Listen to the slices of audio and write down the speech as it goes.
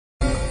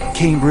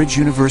Cambridge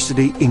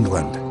University,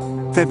 England,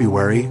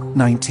 February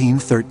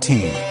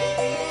 1913.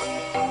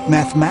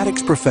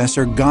 Mathematics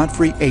professor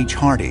Godfrey H.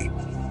 Hardy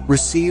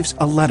receives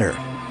a letter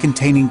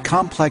containing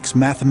complex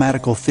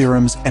mathematical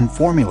theorems and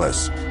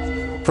formulas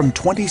from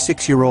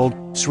 26-year-old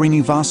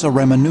Srinivasa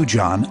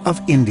Ramanujan of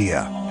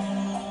India.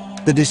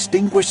 The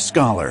distinguished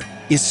scholar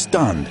is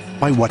stunned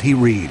by what he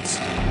reads.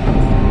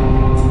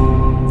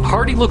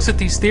 Hardy looks at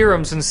these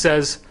theorems and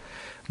says,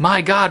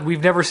 "My God,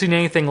 we've never seen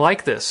anything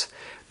like this.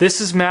 This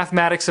is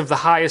mathematics of the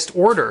highest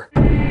order.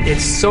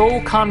 It's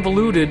so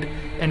convoluted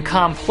and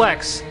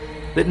complex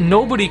that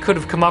nobody could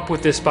have come up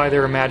with this by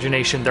their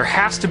imagination. There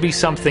has to be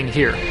something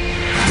here."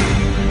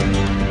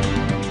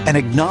 An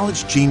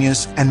acknowledged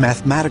genius and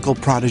mathematical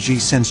prodigy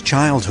since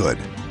childhood,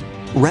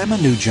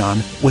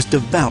 Ramanujan was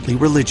devoutly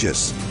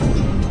religious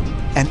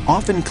and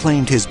often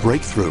claimed his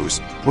breakthroughs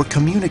were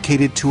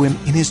communicated to him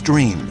in his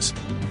dreams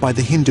by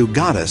the Hindu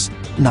goddess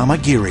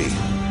Namagiri.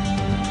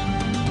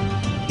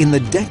 In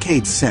the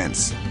decades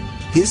since,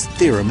 his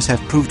theorems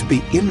have proved to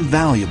be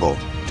invaluable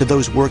to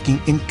those working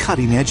in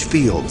cutting-edge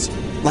fields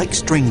like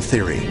string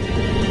theory.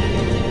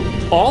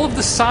 All of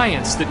the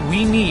science that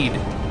we need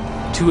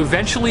to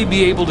eventually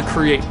be able to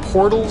create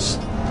portals,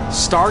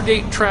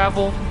 stargate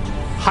travel,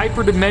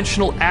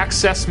 hyperdimensional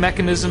access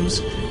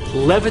mechanisms,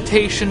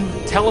 levitation,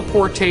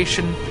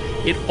 teleportation,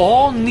 it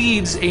all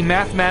needs a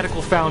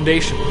mathematical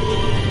foundation.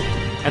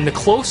 And the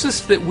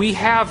closest that we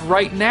have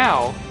right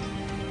now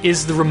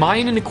is the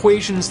Ramanujan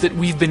equations that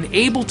we've been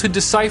able to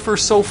decipher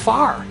so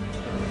far,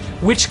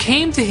 which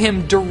came to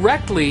him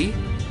directly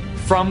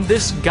from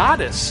this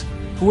goddess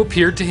who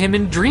appeared to him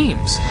in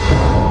dreams.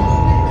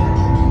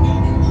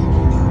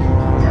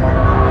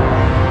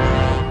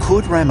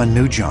 Could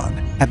Ramanujan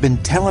have been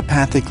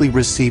telepathically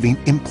receiving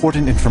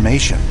important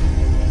information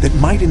that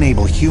might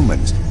enable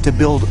humans to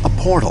build a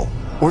portal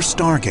or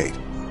stargate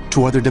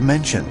to other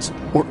dimensions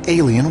or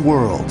alien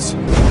worlds?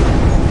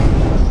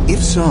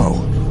 If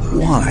so,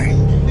 why?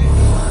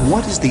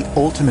 What is the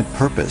ultimate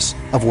purpose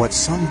of what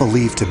some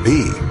believe to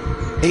be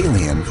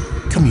alien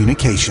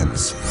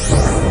communications?